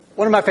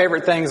One of my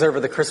favorite things over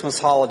the Christmas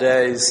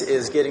holidays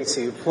is getting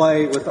to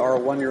play with our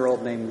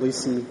 1-year-old named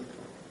Lucy.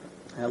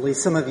 At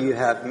least some of you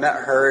have met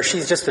her.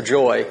 She's just a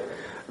joy.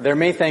 There are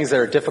many things that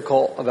are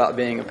difficult about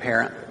being a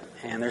parent,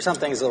 and there's some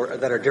things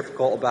that are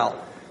difficult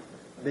about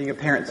being a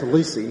parent to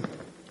Lucy.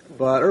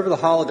 But over the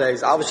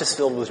holidays, I was just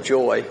filled with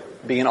joy,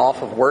 being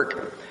off of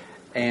work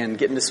and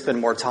getting to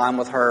spend more time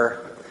with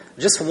her.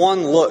 Just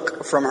one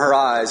look from her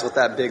eyes with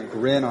that big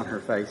grin on her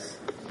face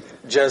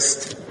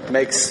just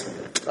makes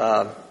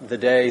the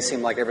day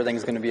seem like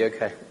everything's going to be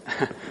okay.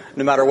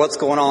 No matter what's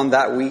going on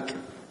that week,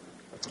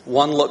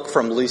 one look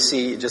from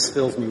Lucy just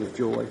fills me with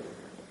joy.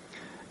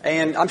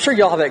 And I'm sure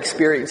y'all have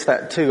experienced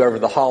that too over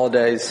the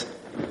holidays.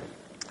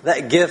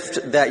 That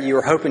gift that you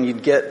were hoping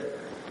you'd get,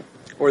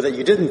 or that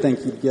you didn't think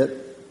you'd get,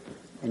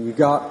 and you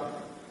got,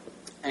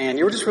 and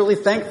you were just really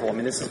thankful. I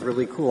mean, this is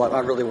really cool. I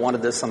really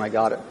wanted this and I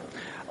got it.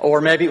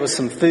 Or maybe it was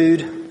some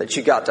food that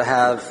you got to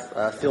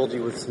have filled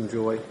you with some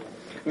joy.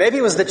 Maybe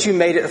it was that you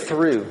made it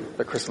through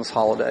the Christmas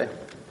holiday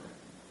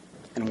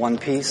in one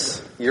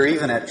piece. You're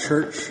even at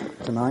church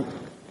tonight.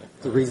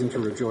 It's a reason to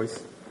rejoice.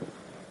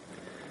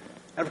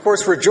 And of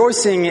course,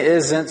 rejoicing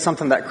isn't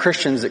something that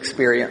Christians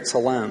experience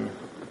alone.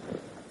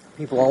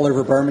 People all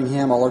over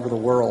Birmingham, all over the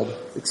world,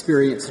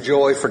 experience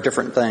joy for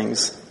different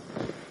things.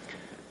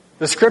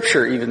 The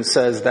Scripture even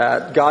says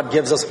that God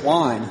gives us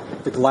wine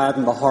to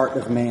gladden the heart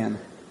of man.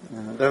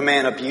 Though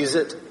man abuse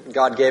it,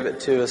 God gave it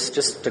to us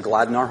just to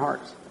gladden our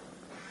hearts.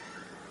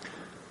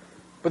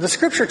 But the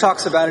Scripture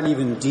talks about an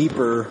even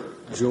deeper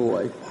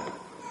joy.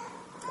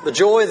 The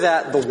joy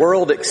that the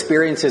world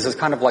experiences is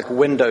kind of like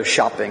window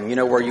shopping,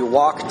 where you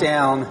walk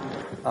down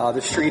the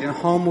street in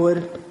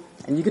Homewood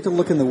and you get to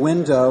look in the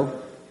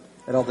window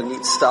at all the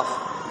neat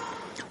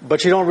stuff,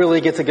 but you don't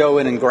really get to go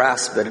in and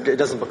grasp it. It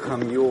doesn't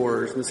become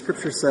yours. And the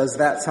Scripture says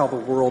that's how the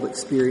world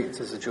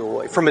experiences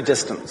joy, from a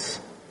distance.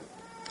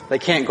 They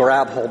can't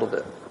grab hold of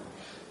it.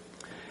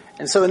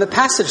 And so in the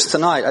passage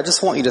tonight, I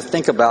just want you to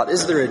think about,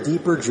 is there a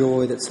deeper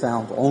joy that's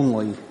found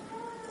only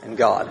in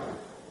God?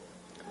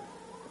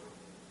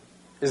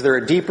 Is there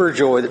a deeper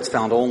joy that's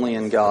found only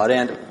in God?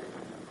 And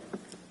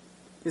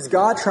is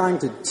God trying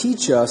to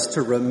teach us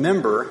to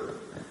remember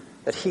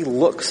that He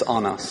looks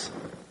on us,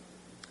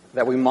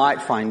 that we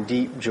might find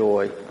deep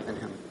joy in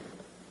Him?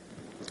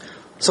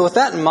 So with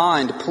that in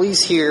mind,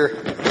 please hear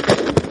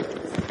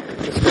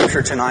the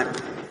Scripture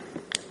tonight.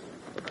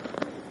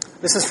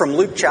 This is from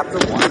Luke chapter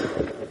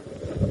 1.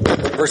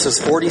 Verses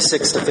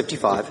 46 to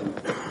 55.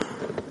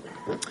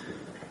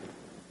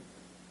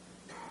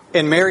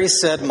 And Mary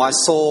said, "My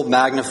soul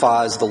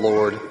magnifies the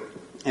Lord,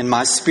 and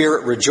my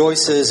spirit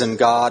rejoices in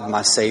God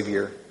my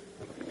Savior.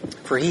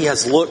 For He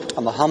has looked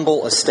on the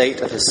humble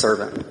estate of His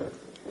servant.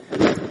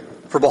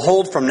 For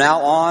behold, from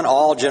now on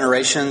all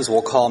generations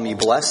will call me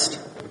blessed.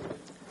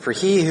 For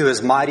He who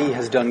is mighty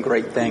has done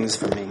great things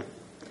for me,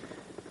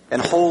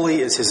 and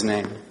holy is His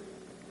name.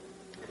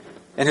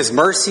 And His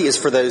mercy is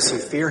for those who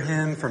fear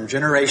Him from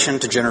generation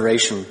to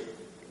generation.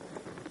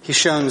 He's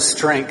shown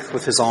strength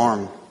with His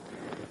arm.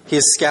 He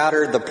has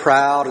scattered the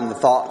proud in the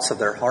thoughts of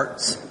their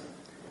hearts.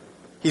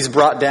 He's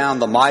brought down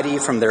the mighty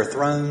from their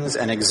thrones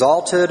and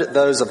exalted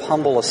those of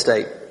humble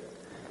estate.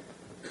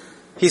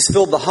 He's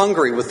filled the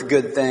hungry with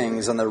good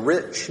things, and the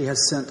rich He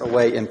has sent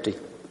away empty.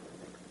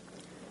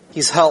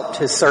 He's helped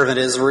His servant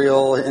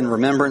Israel in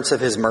remembrance of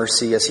His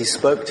mercy as He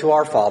spoke to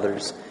our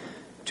fathers,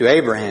 to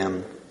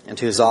Abraham, and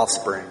to his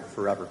offspring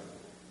forever."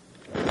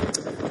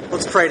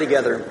 Let's pray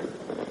together.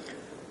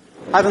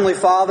 Heavenly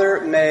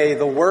Father, may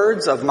the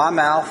words of my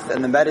mouth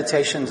and the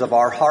meditations of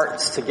our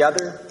hearts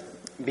together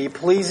be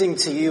pleasing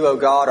to You, O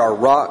God, our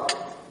rock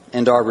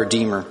and our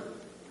Redeemer.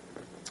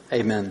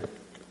 Amen.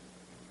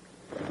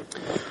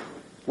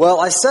 Well,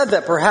 I said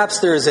that perhaps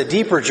there is a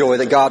deeper joy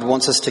that God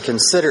wants us to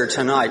consider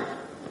tonight.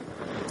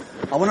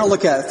 I want to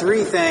look at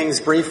three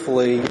things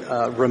briefly: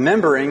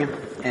 remembering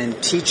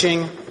and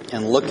teaching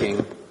and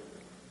looking.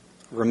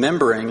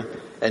 Remembering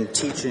and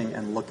teaching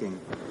and looking.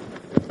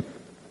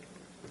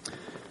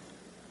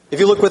 If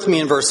you look with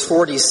me in verse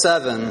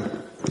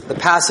 47, the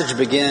passage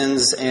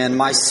begins, "And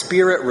my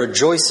spirit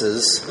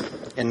rejoices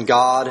in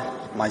God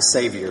my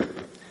Savior,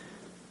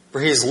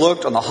 for He has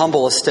looked on the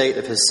humble estate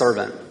of His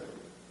servant."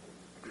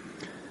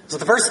 So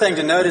the first thing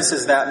to notice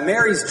is that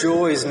Mary's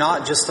joy is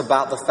not just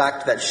about the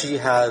fact that she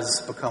has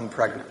become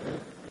pregnant.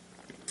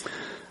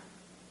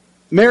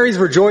 Mary's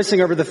rejoicing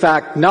over the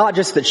fact not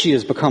just that she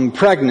has become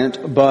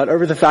pregnant, but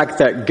over the fact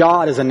that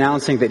God is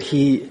announcing that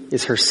He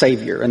is her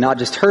Savior. And not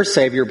just her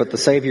Savior, but the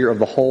Savior of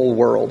the whole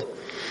world.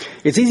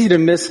 It's easy to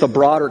miss the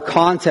broader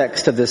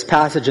context of this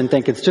passage and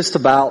think it's just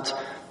about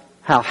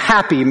how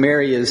happy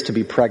Mary is to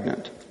be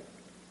pregnant.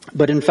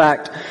 But in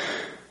fact,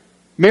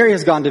 Mary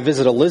has gone to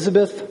visit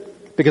Elizabeth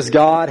because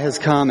God has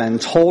come and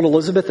told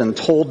Elizabeth and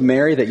told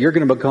Mary that you're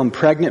going to become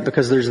pregnant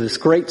because there's this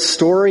great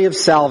story of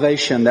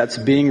salvation that's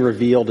being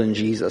revealed in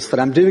Jesus. That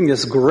I'm doing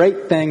this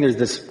great thing, there's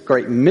this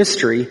great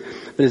mystery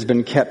that has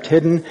been kept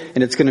hidden,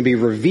 and it's going to be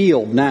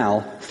revealed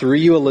now through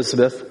you,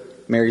 Elizabeth,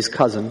 Mary's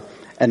cousin,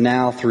 and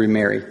now through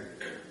Mary.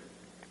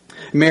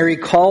 Mary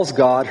calls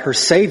God her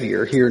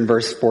Savior here in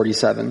verse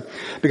 47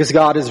 because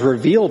God has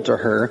revealed to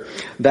her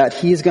that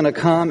He's going to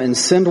come and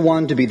send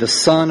one to be the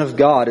Son of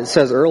God. It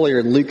says earlier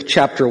in Luke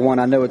chapter 1,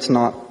 I know it's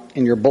not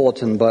in your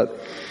bulletin, but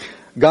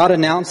God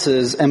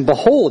announces, "And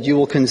behold, you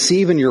will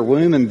conceive in your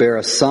womb and bear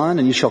a son,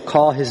 and you shall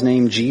call his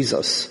name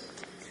Jesus.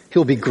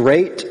 He'll be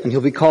great, and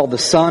he'll be called the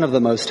Son of the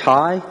Most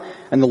High,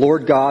 and the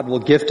Lord God will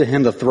give to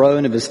him the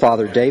throne of his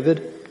father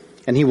David,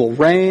 and he will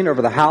reign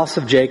over the house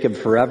of Jacob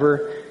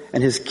forever,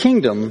 and his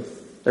kingdom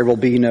there will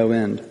be no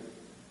end."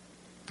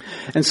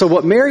 And so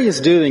what Mary is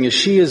doing is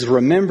she is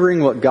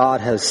remembering what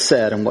God has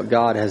said and what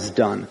God has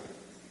done.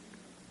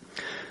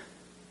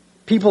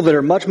 People that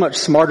are much, much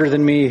smarter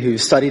than me who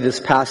study this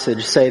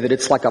passage say that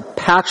it's like a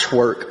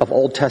patchwork of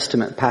Old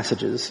Testament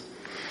passages.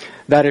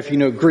 That if you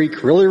know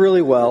Greek really,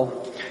 really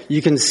well,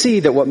 you can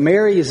see that what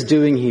Mary is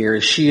doing here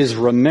is she is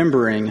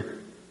remembering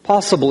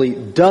possibly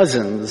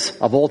dozens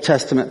of Old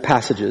Testament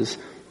passages.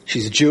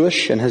 She's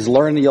Jewish and has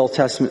learned the Old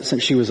Testament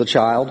since she was a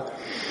child.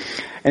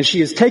 And she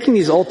is taking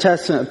these Old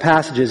Testament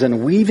passages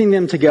and weaving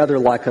them together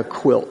like a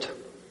quilt.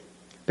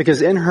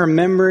 Because in her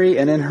memory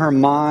and in her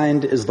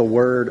mind is the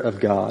Word of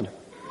God.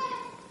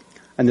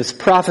 And this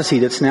prophecy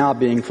that's now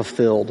being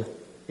fulfilled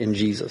in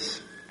Jesus.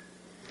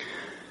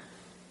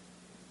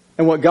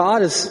 And what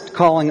God is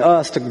calling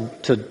us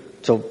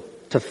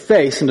to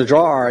face and to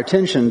draw our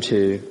attention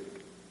to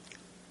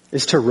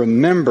is to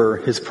remember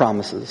His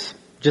promises,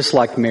 just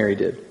like Mary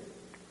did.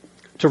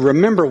 To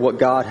remember what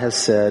God has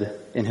said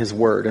in His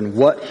Word and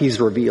what He's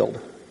revealed.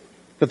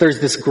 That there's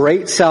this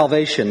great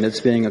salvation that's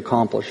being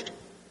accomplished.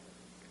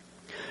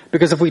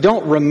 Because if we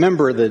don't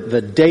remember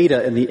the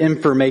data and the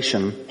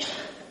information,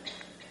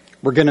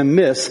 we're going to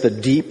miss the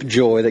deep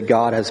joy that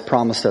God has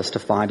promised us to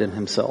find in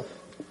Himself.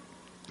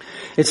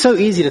 It's so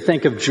easy to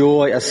think of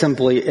joy as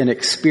simply an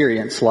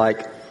experience,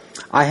 like,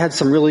 I had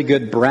some really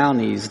good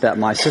brownies that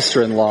my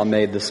sister-in-law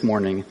made this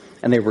morning,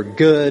 and they were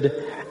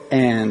good,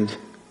 and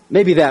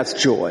maybe that's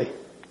joy.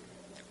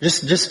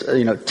 Just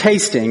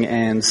tasting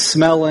and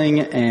smelling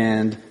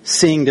and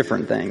seeing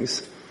different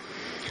things.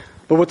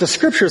 But what the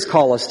Scriptures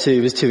call us to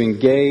is to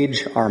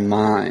engage our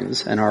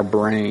minds and our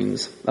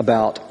brains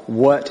about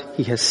what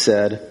He has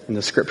said in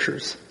the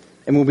Scriptures.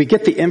 And when we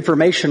get the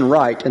information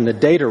right and the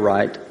data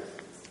right,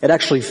 it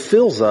actually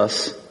fills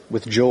us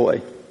with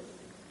joy.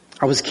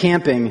 I was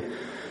camping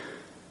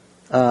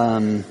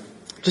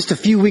just a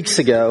few weeks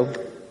ago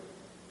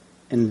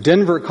in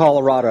Denver,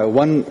 Colorado,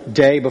 one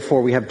day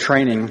before we have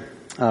training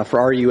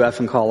for RUF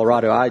in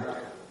Colorado. I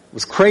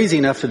was crazy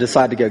enough to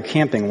decide to go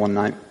camping one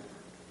night.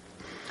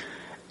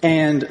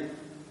 And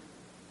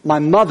my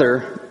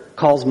mother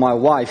calls my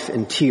wife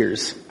in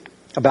tears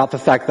about the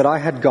fact that I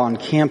had gone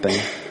camping,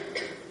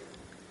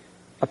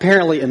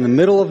 apparently in the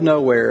middle of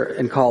nowhere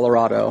in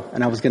Colorado,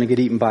 and I was going to get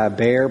eaten by a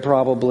bear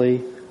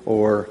probably,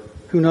 or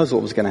who knows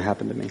what was going to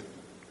happen to me.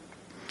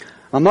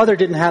 My mother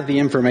didn't have the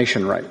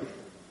information right.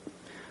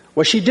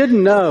 What she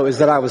didn't know is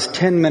that I was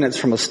 10 minutes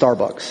from a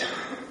Starbucks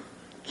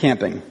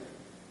camping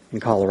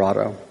in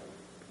Colorado.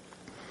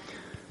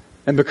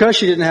 And because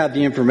she didn't have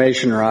the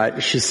information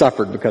right, she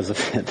suffered because of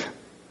it.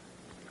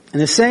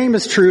 And the same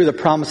is true of the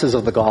promises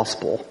of the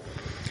gospel.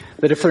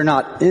 That if they're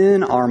not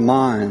in our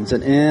minds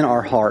and in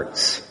our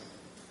hearts,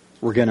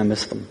 we're going to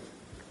miss them.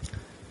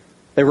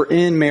 They were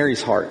in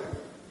Mary's heart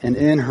and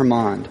in her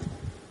mind.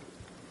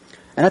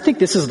 And I think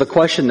this is the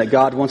question that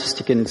God wants us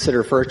to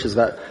consider first, is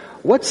that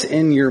what's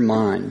in your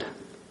mind?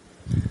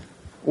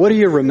 What do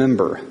you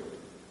remember?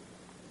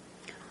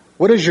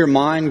 What does your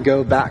mind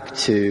go back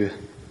to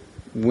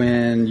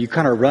when you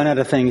kind of run out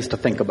of things to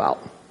think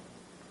about?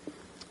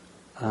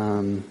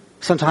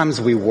 Sometimes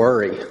we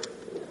worry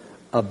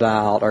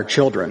about our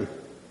children.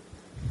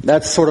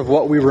 That's sort of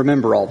what we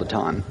remember all the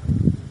time.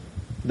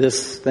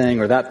 This thing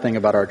or that thing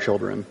about our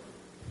children.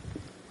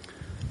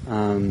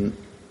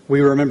 We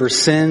remember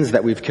sins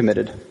that we've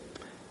committed.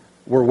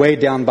 We're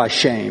weighed down by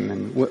shame.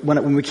 And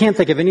when we can't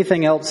think of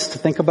anything else to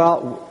think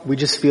about, we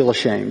just feel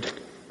ashamed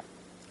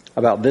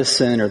about this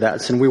sin or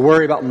that sin. We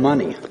worry about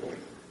money.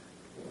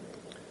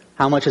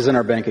 How much is in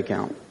our bank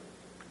account?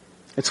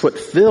 It's what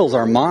fills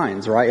our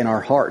minds, right, in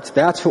our hearts.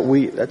 That's what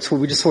we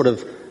just sort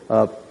of,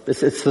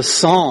 it's the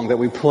song that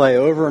we play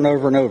over and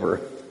over and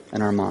over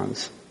in our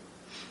minds.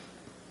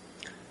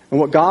 And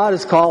what God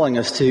is calling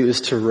us to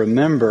is to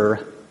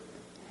remember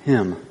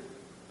Him.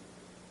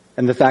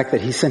 And the fact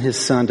that He sent His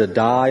Son to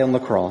die on the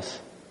cross.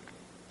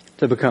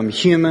 To become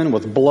human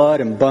with blood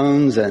and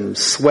bones and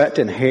sweat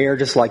and hair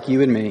just like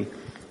you and me.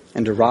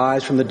 And to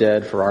rise from the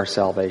dead for our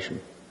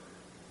salvation.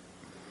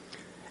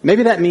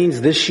 Maybe that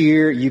means this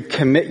year you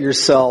commit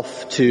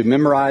yourself to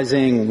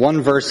memorizing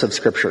one verse of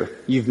Scripture.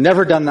 You've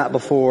never done that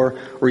before,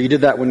 or you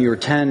did that when you were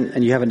 10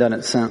 and you haven't done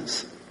it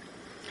since.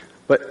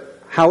 But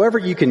however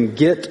you can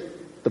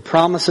get the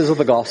promises of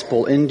the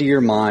gospel into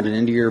your mind and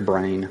into your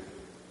brain,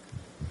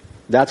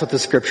 that's what the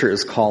Scripture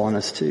is calling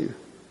us to.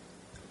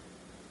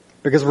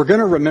 Because we're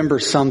going to remember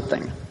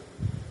something.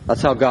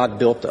 That's how God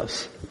built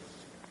us.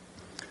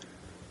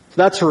 So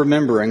that's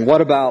remembering.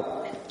 What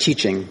about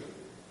teaching?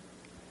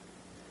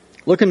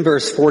 Look in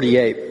verse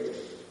 48.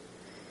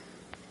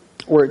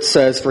 where it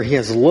says, "For he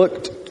has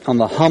looked on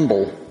the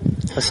humble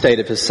estate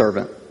of his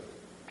servant.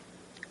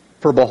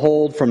 For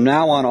behold, from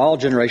now on all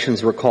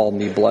generations will call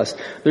me blessed."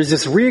 There's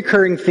this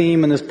reoccurring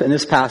theme in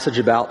this passage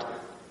about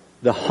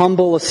the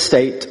humble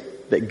estate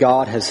that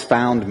God has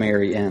found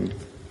Mary in.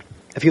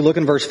 If you look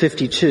in verse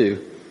 52,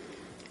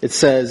 it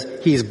says,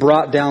 "He's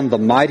brought down the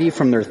mighty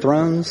from their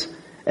thrones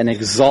and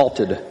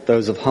exalted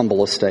those of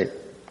humble estate."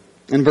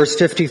 In verse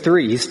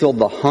 53, he's filled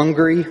the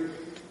hungry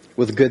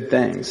with good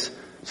things.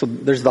 So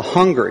there's the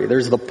hungry,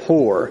 there's the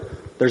poor,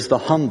 there's the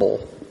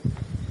humble.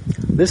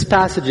 This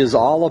passage is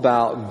all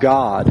about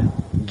God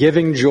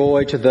giving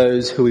joy to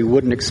those who we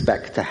wouldn't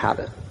expect to have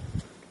it.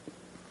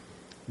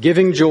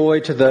 Giving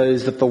joy to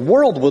those that the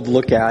world would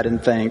look at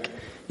and think,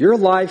 your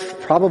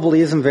life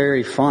probably isn't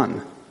very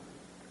fun.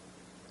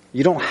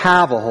 You don't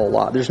have a whole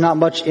lot. There's not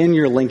much in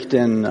your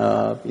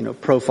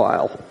LinkedIn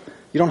profile.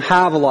 You don't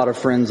have a lot of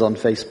friends on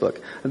Facebook.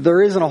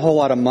 There isn't a whole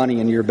lot of money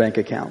in your bank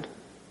account.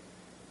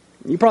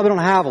 You probably don't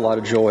have a lot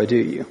of joy, do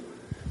you?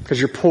 Because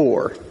you're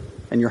poor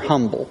and you're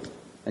humble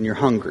and you're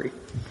hungry.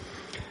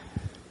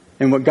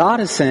 And what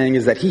God is saying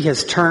is that He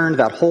has turned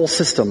that whole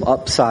system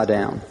upside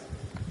down.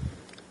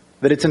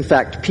 That it's in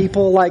fact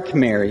people like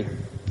Mary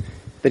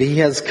that He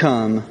has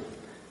come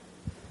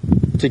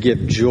to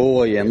give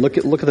joy in. Look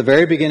at the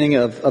very beginning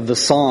of the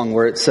song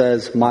where it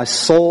says, "My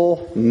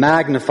soul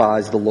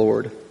magnifies the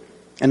Lord,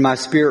 and my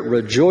spirit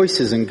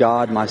rejoices in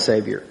God my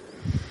Savior."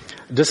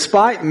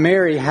 Despite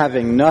Mary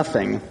having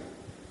nothing,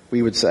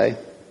 we would say,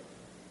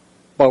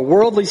 by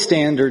worldly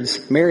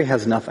standards, Mary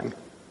has nothing.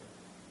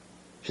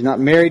 She's not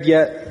married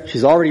yet.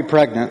 She's already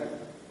pregnant.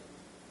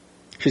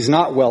 She's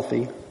not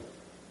wealthy.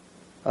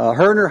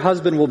 Her and her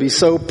husband will be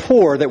so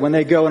poor that when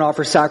they go and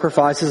offer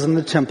sacrifices in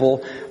the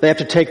temple, they have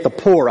to take the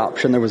poor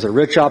option. There was a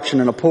rich option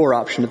and a poor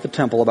option at the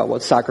temple about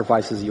what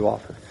sacrifices you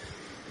offer.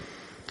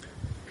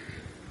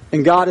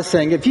 And God is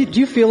saying, do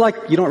you feel like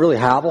you don't really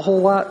have a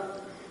whole lot?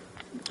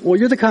 Well,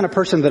 you're the kind of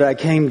person that I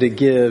came to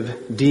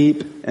give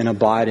deep and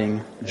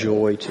abiding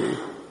joy to.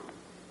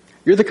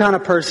 You're the kind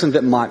of person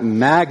that might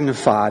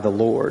magnify the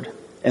Lord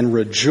and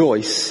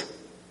rejoice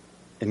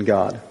in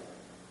God.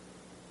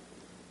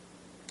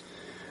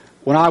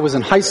 When I was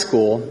in high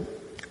school,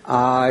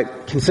 I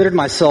considered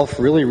myself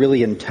really,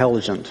 really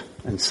intelligent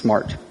and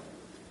smart.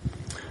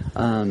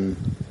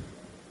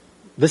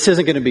 This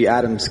isn't going to be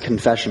Adam's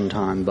confession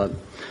time, but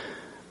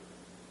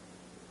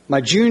my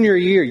junior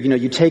year,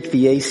 you take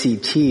the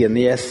ACT and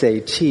the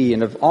SAT,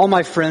 and if all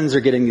my friends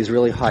are getting these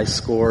really high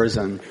scores,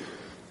 and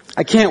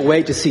I can't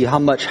wait to see how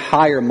much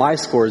higher my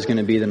score is going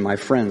to be than my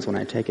friends when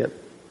I take it.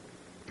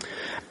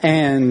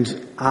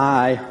 And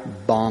I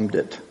bombed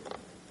it.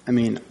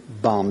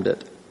 Bombed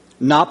it.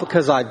 Not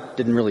because I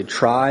didn't really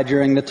try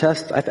during the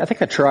test. I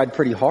think I tried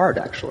pretty hard,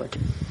 actually.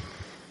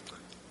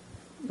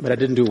 But I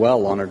didn't do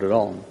well on it at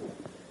all.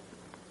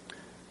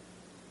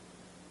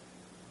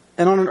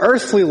 And on an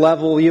earthly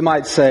level, you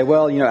might say,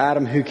 well,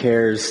 Adam, who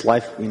cares?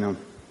 Life,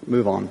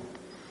 move on.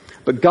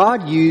 But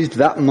God used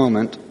that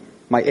moment,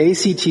 my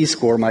ACT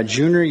score, my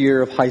junior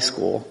year of high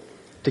school,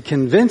 to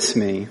convince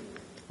me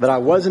that I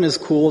wasn't as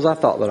cool as I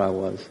thought that I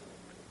was.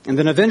 And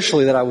then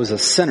eventually that I was a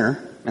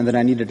sinner and that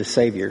I needed a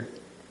Savior.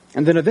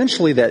 And then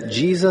eventually that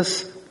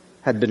Jesus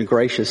had been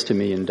gracious to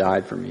me and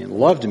died for me and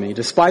loved me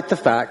despite the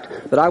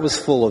fact that I was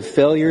full of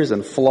failures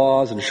and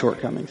flaws and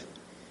shortcomings.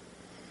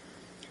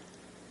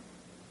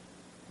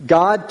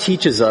 God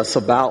teaches us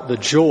about the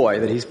joy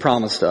that He's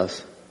promised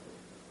us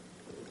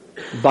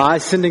by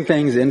sending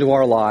things into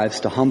our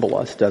lives to humble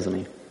us, doesn't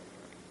He?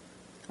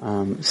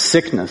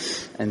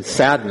 Sickness and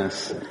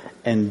sadness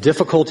and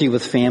difficulty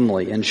with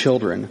family and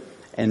children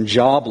and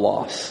job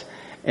loss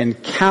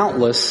and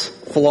countless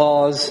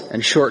flaws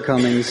and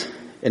shortcomings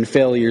and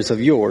failures of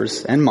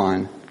yours and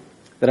mine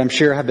that I'm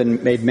sure have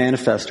been made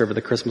manifest over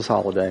the Christmas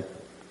holiday.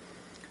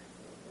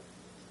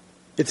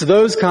 It's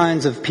those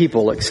kinds of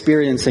people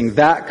experiencing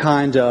that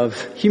kind of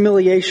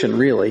humiliation,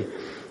 really,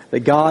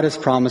 that God has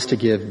promised to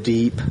give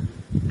deep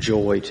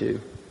joy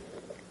to.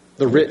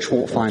 The rich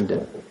won't find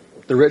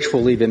it. The rich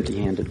will leave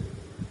empty-handed.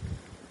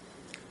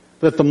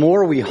 But the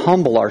more we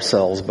humble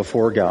ourselves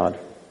before God,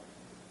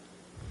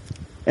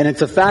 and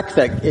it's a fact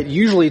that it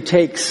usually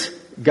takes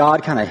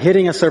God kind of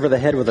hitting us over the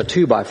head with a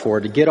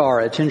 2x4 to get our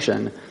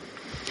attention.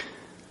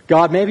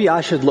 God, maybe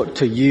I should look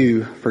to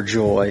you for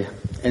joy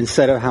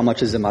instead of how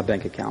much is in my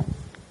bank account.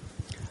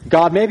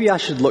 God, maybe I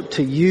should look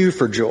to you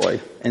for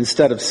joy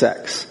instead of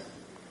sex.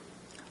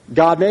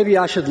 God, maybe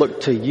I should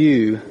look to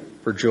you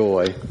for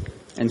joy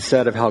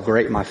instead of how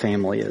great my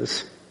family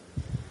is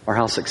or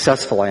how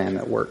successful I am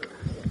at work.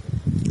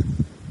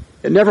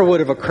 It never would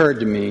have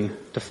occurred to me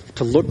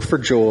to look for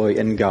joy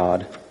in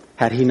God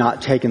had He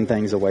not taken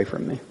things away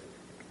from me.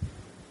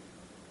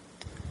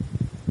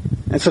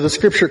 And so the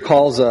Scripture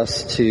calls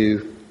us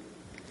to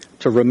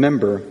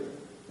remember,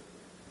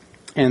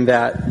 and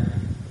that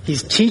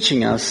He's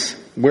teaching us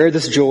where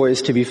this joy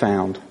is to be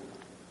found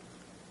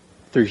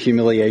through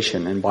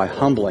humiliation and by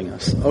humbling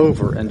us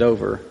over and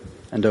over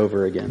and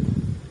over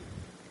again.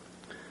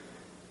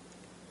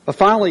 But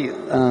finally,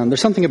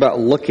 there's something about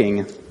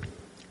looking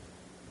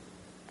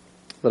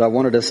that I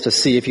wanted us to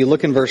see. If you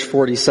look in verse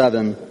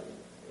 47,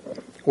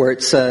 where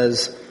it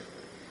says,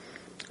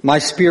 "My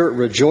spirit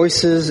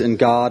rejoices in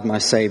God my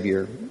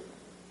Savior,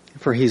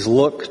 for he's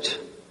looked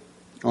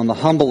on the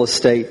humble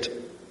estate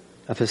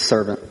of his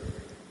servant."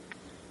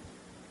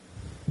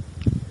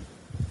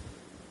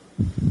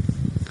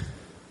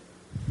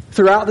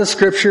 Throughout the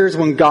scriptures,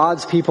 when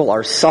God's people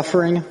are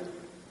suffering,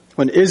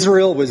 when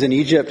Israel was in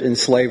Egypt in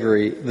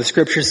slavery, the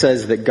scripture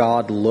says that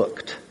God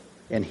looked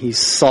and he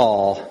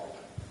saw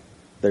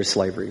their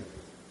slavery.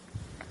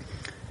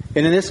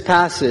 And in this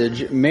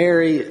passage,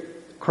 Mary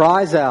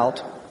cries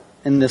out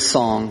in this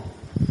song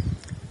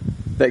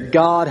that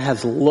God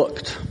has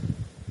looked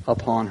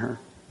upon her.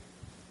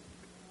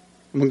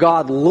 When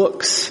God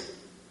looks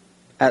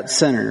at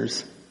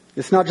sinners,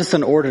 it's not just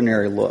an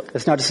ordinary look.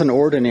 It's not just an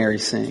ordinary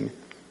seeing.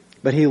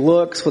 But he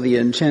looks with the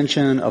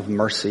intention of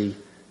mercy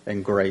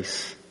and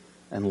grace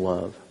and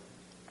love.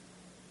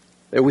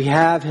 That we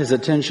have his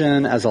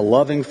attention as a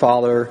loving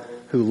father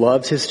who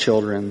loves his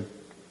children,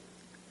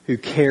 who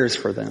cares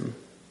for them,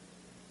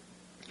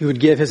 who would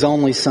give his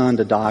only son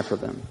to die for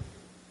them.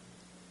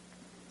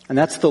 And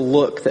that's the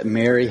look that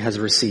Mary has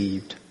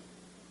received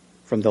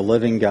from the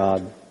living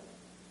God.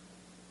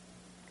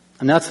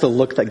 And that's the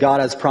look that God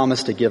has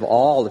promised to give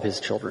all of his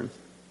children,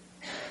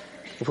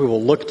 if we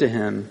will look to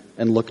him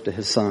and look to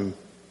his son.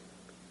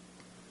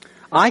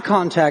 Eye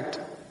contact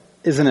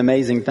is an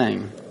amazing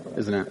thing,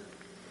 isn't it?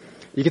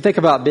 You can think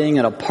about being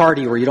at a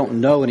party where you don't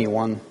know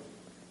anyone.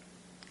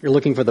 You're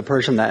looking for the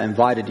person that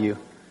invited you.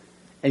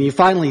 And you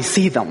finally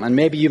see them, and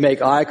maybe you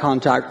make eye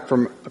contact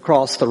from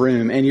across the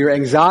room, and your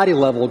anxiety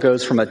level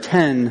goes from a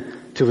 10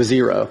 to a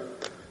 0.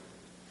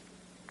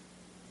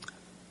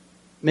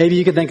 Maybe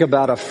you could think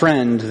about a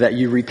friend that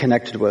you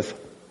reconnected with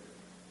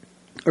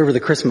over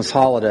the Christmas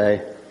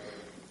holiday,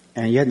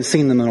 and you hadn't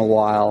seen them in a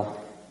while.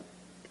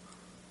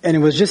 And it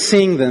was just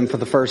seeing them for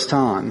the first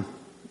time,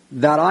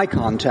 that eye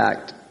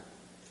contact,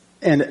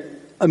 and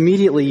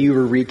immediately you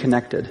were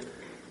reconnected.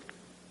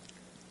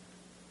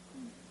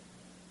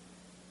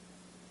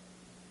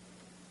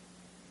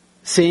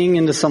 Seeing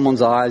into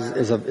someone's eyes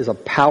is a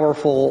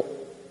powerful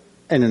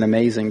and an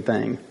amazing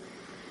thing.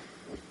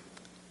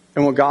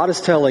 And what God is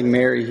telling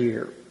Mary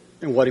here,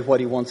 and what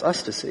he wants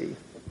us to see,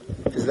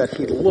 is that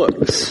he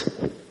looks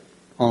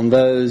on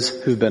those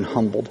who've been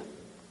humbled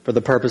for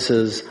the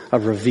purposes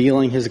of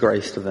revealing his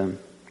grace to them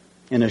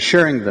and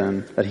assuring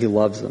them that he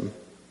loves them.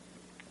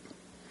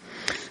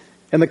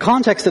 In the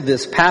context of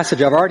this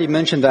passage, I've already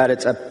mentioned that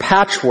it's a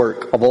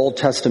patchwork of Old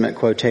Testament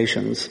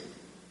quotations.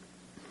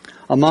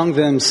 Among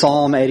them,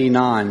 Psalm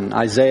 89,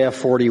 Isaiah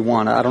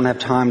 41. I don't have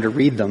time to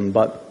read them,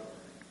 but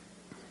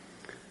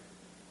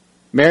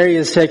Mary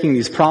is taking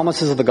these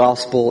promises of the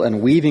gospel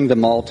and weaving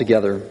them all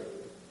together.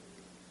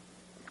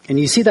 And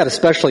you see that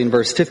especially in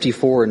verse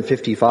 54 and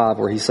 55,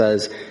 where he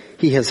says,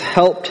 "He has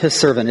helped his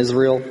servant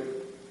Israel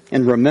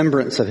in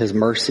remembrance of his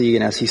mercy,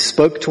 and as he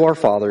spoke to our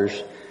fathers,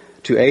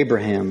 to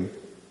Abraham,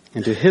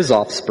 and to his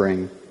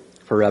offspring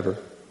forever."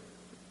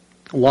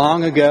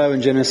 Long ago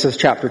in Genesis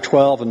chapter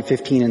 12 and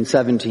 15 and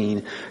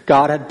 17,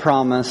 God had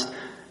promised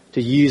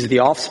to use the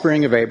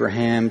offspring of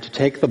Abraham to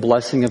take the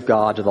blessing of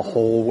God to the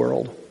whole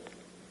world.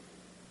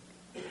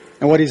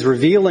 And what he's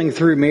revealing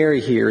through Mary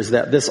here is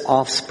that this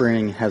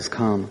offspring has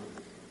come.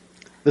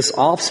 This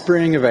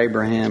offspring of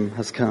Abraham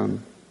has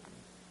come,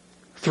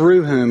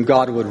 through whom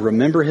God would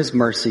remember his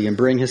mercy and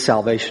bring his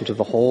salvation to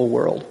the whole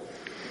world.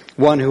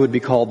 One who would be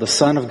called the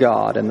Son of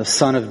God and the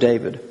Son of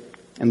David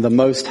and the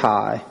Most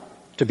High,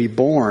 to be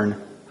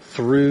born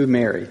through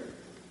Mary.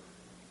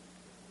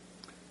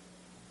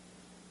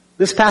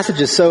 This passage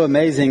is so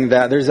amazing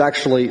that there's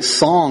actually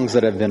songs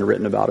that have been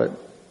written about it.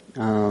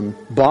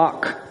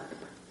 Bach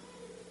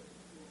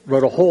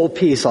wrote a whole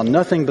piece on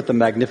nothing but the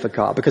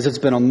Magnificat, because it's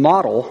been a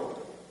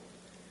model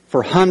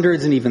for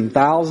hundreds and even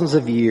thousands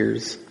of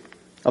years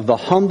of the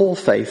humble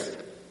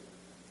faith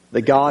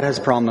that God has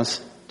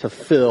promised to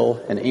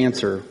fill and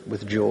answer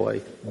with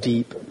joy,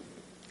 deep,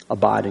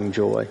 abiding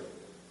joy.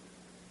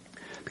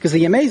 Because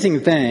the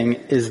amazing thing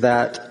is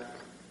that,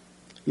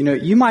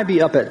 you might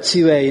be up at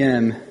 2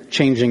 a.m.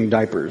 changing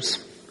diapers.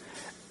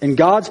 And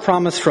God's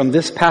promise from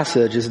this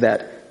passage is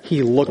that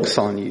he looks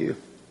on you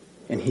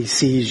and he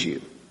sees you.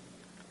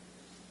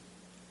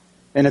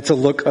 And it's a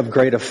look of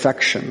great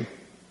affection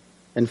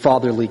and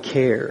fatherly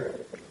care.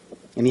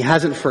 And he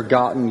hasn't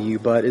forgotten you,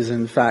 but is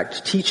in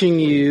fact teaching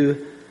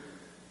you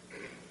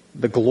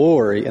the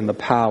glory and the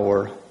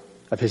power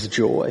of his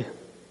joy.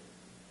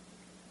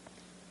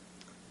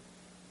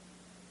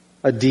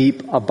 A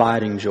deep,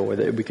 abiding joy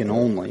that we can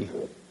only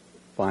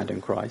find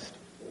in Christ.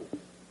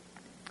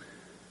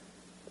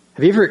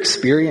 Have you ever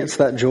experienced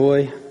that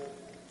joy?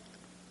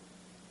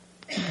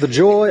 The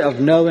joy of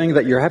knowing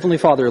that your Heavenly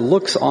Father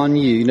looks on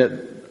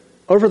you.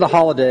 Over the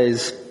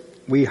holidays,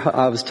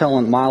 I was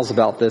telling Miles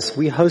about this.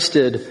 We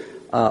hosted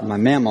my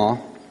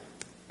mama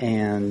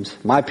and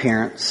my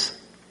parents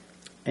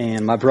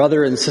and my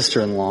brother and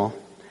sister-in-law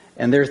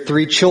and their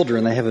 3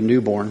 children. They have a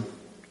newborn.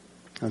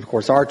 And of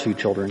course, our 2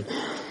 children.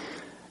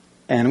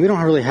 And we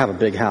don't really have a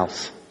big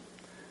house.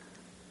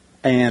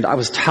 And I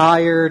was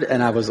tired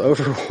and I was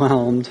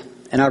overwhelmed.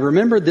 And I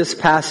remembered this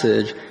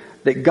passage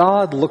that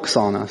God looks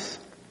on us.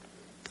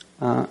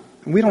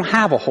 We don't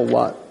have a whole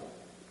lot.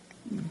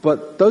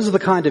 But those are the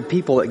kind of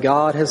people that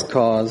God has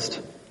caused,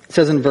 it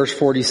says in verse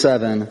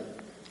 47,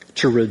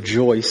 to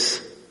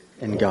rejoice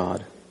in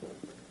God.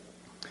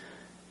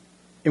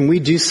 And we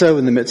do so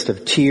in the midst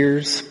of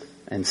tears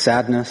and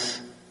sadness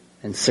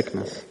and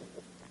sickness.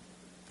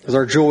 Because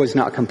our joy is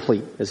not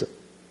complete, is it?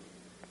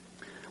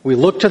 We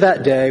look to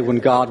that day when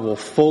God will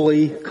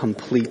fully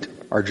complete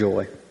our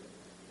joy.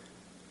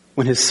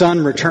 When His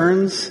Son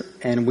returns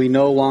and we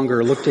no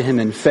longer look to Him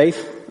in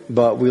faith,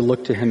 but we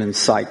look to Him in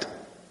sight.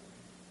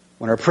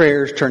 When our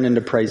prayers turn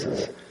into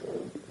praises.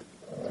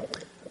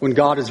 When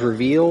God is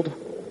revealed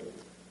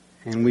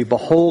and we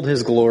behold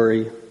His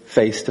glory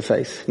face to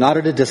face. Not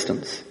at a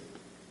distance,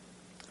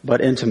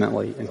 but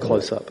intimately and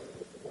close up.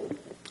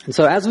 And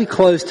so as we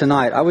close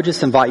tonight, I would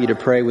just invite you to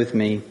pray with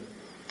me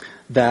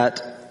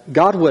that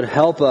God would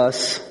help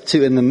us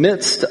to, in the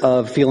midst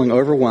of feeling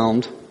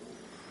overwhelmed,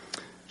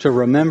 to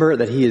remember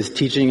that He is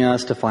teaching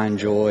us to find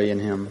joy in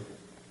Him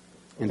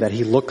and that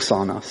He looks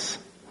on us,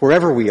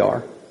 wherever we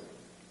are,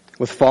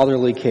 with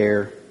fatherly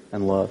care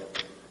and love.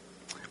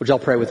 Would y'all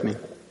pray with me?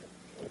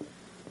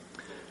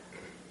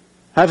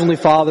 Heavenly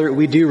Father,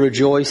 we do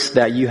rejoice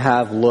that You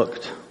have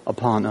looked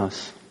upon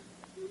us.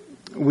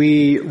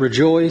 We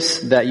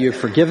rejoice that You have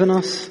forgiven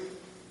us,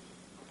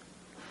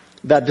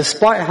 that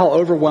despite how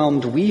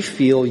overwhelmed we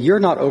feel, You're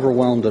not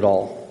overwhelmed at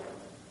all.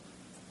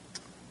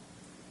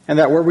 And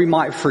that where we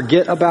might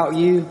forget about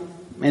You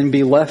and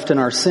be left in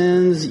our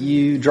sins,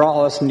 You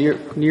draw us near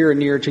and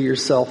near to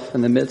Yourself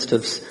in the midst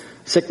of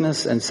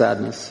sickness and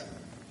sadness.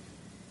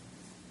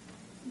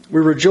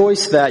 We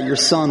rejoice that Your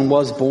Son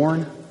was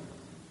born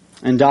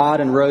and died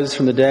and rose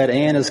from the dead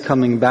and is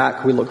coming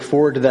back. We look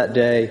forward to that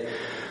day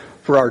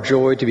for our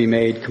joy to be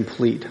made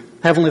complete.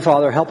 Heavenly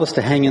Father, help us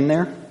to hang in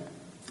there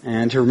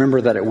and to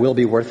remember that it will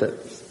be worth it.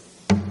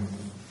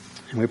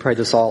 And we pray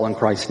this all in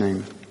Christ's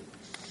name.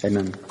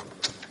 Amen.